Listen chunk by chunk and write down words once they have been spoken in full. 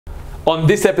On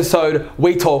this episode,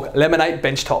 we talk Laminate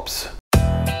benchtops.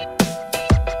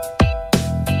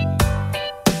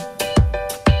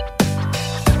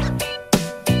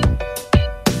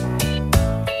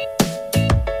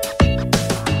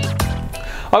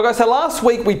 Alright guys, so last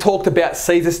week we talked about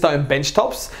Caesarstone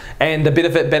benchtops and the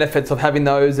benefits of having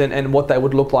those and what they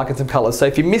would look like in some colours. So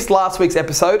if you missed last week's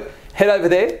episode, head over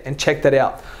there and check that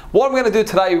out. What I'm going to do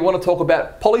today, we want to talk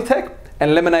about Polytech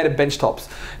and laminated benchtops.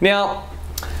 Now,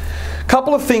 a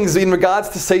couple of things in regards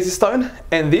to Caesarstone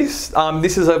and this.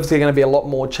 This is obviously going to be a lot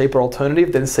more cheaper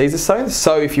alternative than Caesarstone.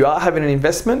 So if you are having an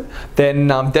investment, then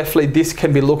definitely this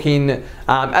can be looking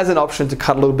as an option to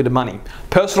cut a little bit of money.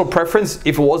 Personal preference,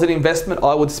 if it was an investment,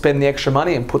 I would spend the extra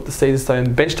money and put the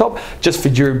Caesarstone benchtop just for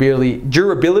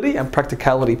durability and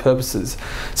practicality purposes.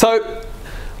 So,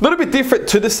 a little bit different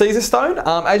to the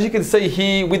Caesarstone. As you can see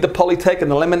here with the Polytech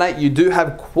and the Laminate, you do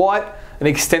have quite an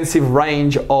extensive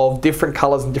range of different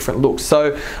colors and different looks.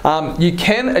 So you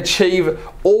can achieve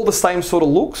all the same sort of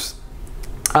looks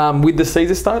with the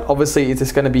Caesarstone. Obviously it's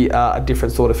just going to be a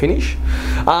different sort of finish.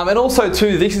 And also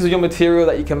too, this is your material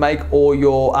that you can make all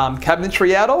your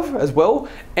cabinetry out of as well,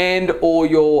 and all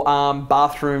your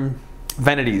bathroom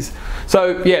vanities.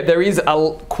 So yeah, there is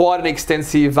quite an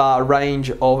extensive range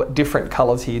of different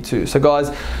colors here too. So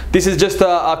guys, this is just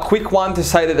a quick one to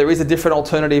say that there is a different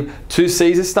alternative to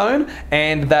Caesarstone,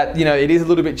 and that, you know, it is a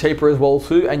little bit cheaper as well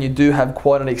too, and you do have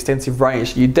quite an extensive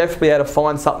range. You definitely able to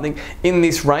find something in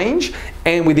this range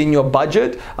and within your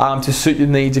budget to suit the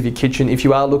needs of your kitchen. If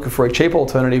you are looking for a cheap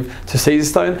alternative to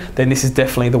Caesarstone, then this is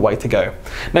definitely the way to go.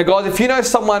 Now guys, if you know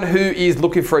someone who is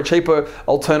looking for a cheaper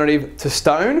alternative to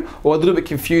stone, or a little bit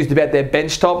confused about their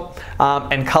benchtop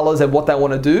and colors and what they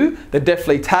want to do, then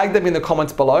definitely tag them in the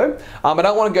comments below. I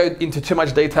don't want to go into too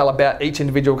much detail about each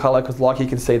individual color, because like you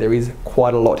can see, there is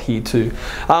quite a lot here too.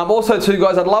 Also too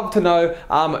guys, I'd love to know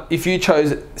if you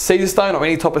chose Caesarstone or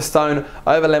any type of stone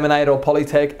over Laminate or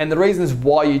Polytech, and the reasons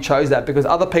why you chose that, because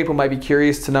other people may be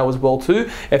curious to know as well too,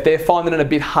 if they're finding it a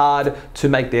bit hard to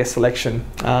make their selection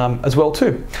as well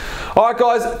too. Alright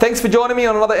guys, thanks for joining me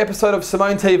on another episode of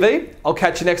Simone TV. I'll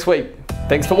catch you next week.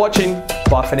 Thanks for watching.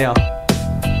 Bye for now.